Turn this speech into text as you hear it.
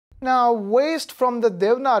Now, waste from the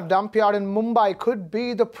Deonar dumpyard in Mumbai could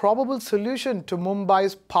be the probable solution to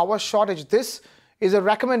Mumbai's power shortage. This is a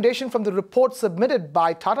recommendation from the report submitted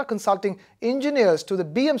by Tata Consulting Engineers to the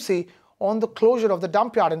BMC on the closure of the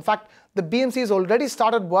dumpyard. In fact, the BMC has already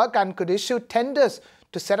started work and could issue tenders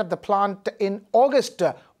to set up the plant in August.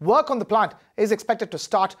 Work on the plant is expected to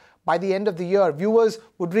start by the end of the year. Viewers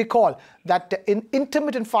would recall that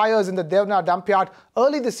intermittent fires in the Deonar dumpyard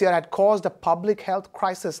early this year had caused a public health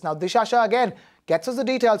crisis. Now, Disha Shah again gets us the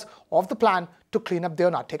details of the plan to clean up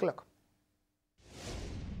Deonar. Take a look.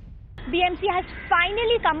 BMC has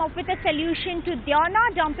finally come up with a solution to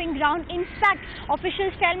Deonar dumping ground. In fact,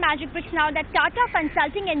 officials tell Magic Bricks now that Tata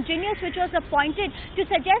Consulting Engineers, which was appointed to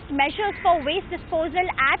suggest measures for waste disposal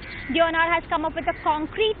at Deonar, has come up with a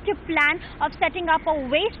concrete plan of setting up a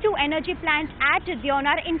waste-to-energy plant at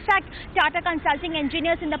Deonar. In fact, Tata Consulting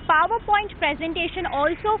Engineers in the PowerPoint presentation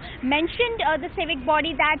also mentioned the civic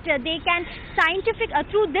body that they can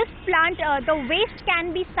through this plant, the waste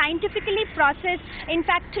can be scientifically processed. In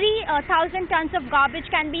fact, 3,000 tons of garbage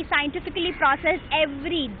can be scientifically processed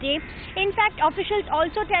every day. In fact, officials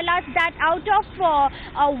also tell us that out of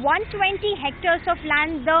 120 hectares of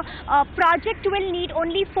land, the project will need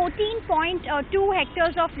only 14.2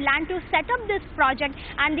 hectares of land to set up this project,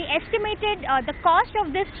 and the estimated the cost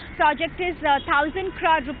of this project is 1,000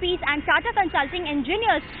 crore rupees, and Tata Consulting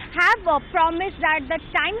Engineers have promised that the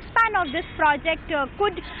time span of this project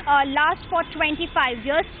could last for 25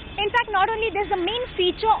 years. In fact, not only this, the main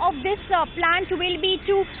feature of this plant will be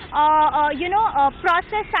to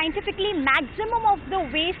process scientifically maximum of the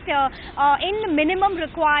waste in minimum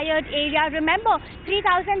required area. Remember,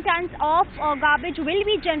 3,000 tons of garbage will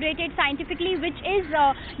be generated scientifically, which is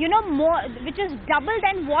which is double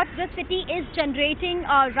than what the city is generating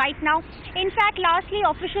right now. In fact, lastly,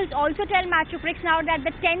 officials also tell Magic Bricks now that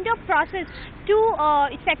the tender process to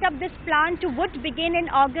set up this plant would begin in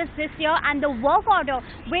August this year, and the work order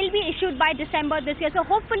will be issued by December this year. So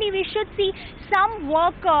hopefully we should see some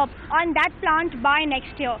work on that plant by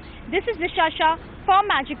next year. This is Disha Shah for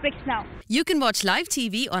Magic Bricks Now. You can watch live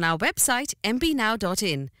TV on our website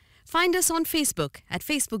mpnow.in. Find us on Facebook at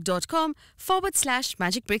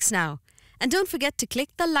facebook.com/magicbricksnow. And don't forget to click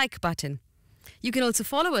the like button. You can also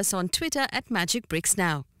follow us on Twitter at Magic Bricks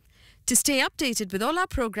Now. To stay updated with all our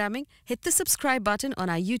programming, hit the subscribe button on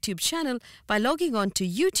our YouTube channel by logging on to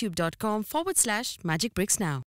youtube.com/magicbricksnow.